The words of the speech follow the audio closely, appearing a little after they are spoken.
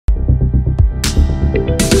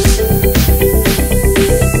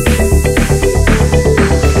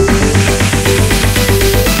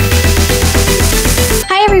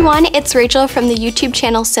everyone, it's Rachel from the YouTube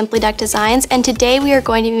channel Simply Duct Designs, and today we are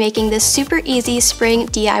going to be making this super easy spring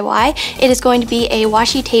DIY. It is going to be a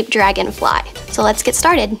washi tape dragonfly. So let's get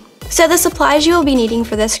started. So the supplies you will be needing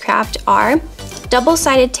for this craft are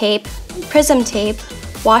double-sided tape, prism tape,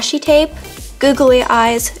 washi tape, googly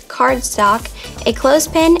eyes, cardstock, a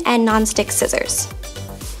clothespin, and non-stick scissors.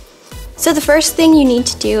 So the first thing you need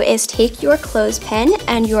to do is take your clothespin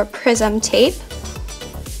and your prism tape,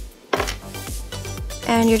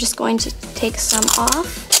 and you're just going to take some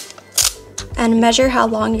off and measure how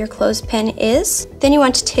long your clothespin is. Then you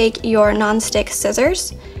want to take your non-stick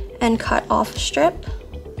scissors and cut off a strip,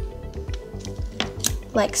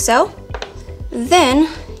 like so. Then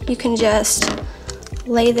you can just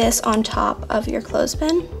lay this on top of your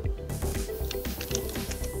clothespin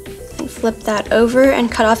and flip that over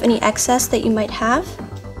and cut off any excess that you might have.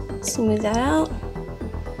 Smooth that out.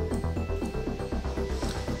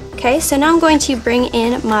 Okay, so now I'm going to bring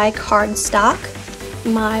in my cardstock,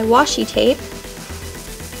 my washi tape,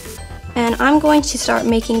 and I'm going to start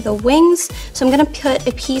making the wings. So I'm going to put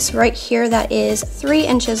a piece right here that is 3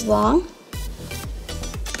 inches long,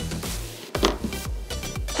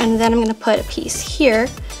 and then I'm going to put a piece here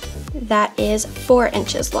that is 4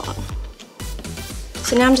 inches long.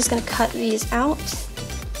 So now I'm just going to cut these out.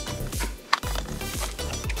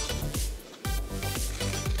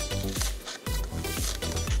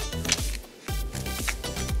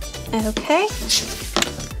 Okay,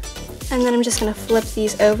 and then I'm just going to flip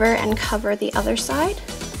these over and cover the other side.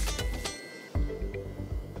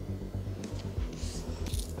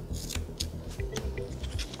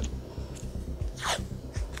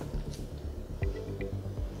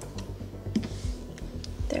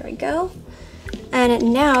 There we go.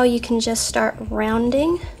 And now you can just start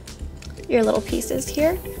rounding your little pieces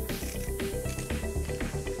here.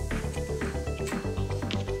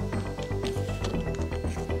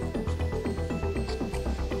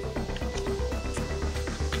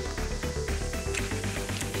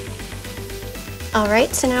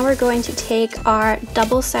 Alright, so now we're going to take our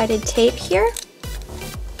double-sided tape here,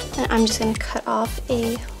 and I'm just going to cut off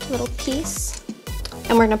a little piece,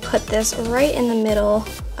 and we're going to put this right in the middle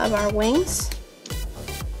of our wings.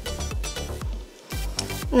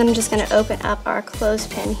 And then I'm just going to open up our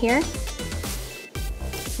clothespin here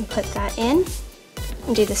and put that in,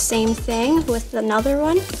 and do the same thing with another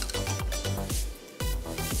one.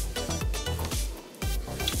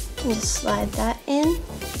 And just slide that in.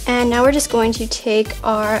 And now we're just going to take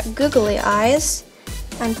our googly eyes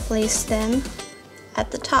and place them at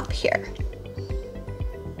the top here.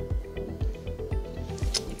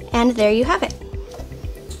 And there you have it.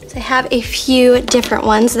 So I have a few different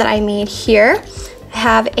ones that I made here. I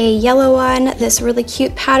have a yellow one, this really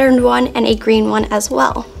cute patterned one, and a green one as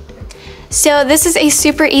well. So this is a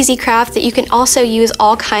super easy craft that you can also use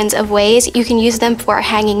all kinds of ways. You can use them for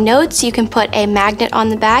hanging notes, you can put a magnet on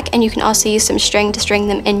the back, and you can also use some string to string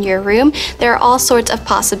them in your room. There are all sorts of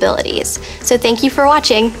possibilities. So thank you for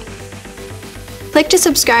watching. Click to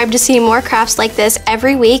subscribe to see more crafts like this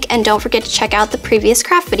every week, and don't forget to check out the previous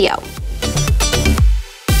craft video.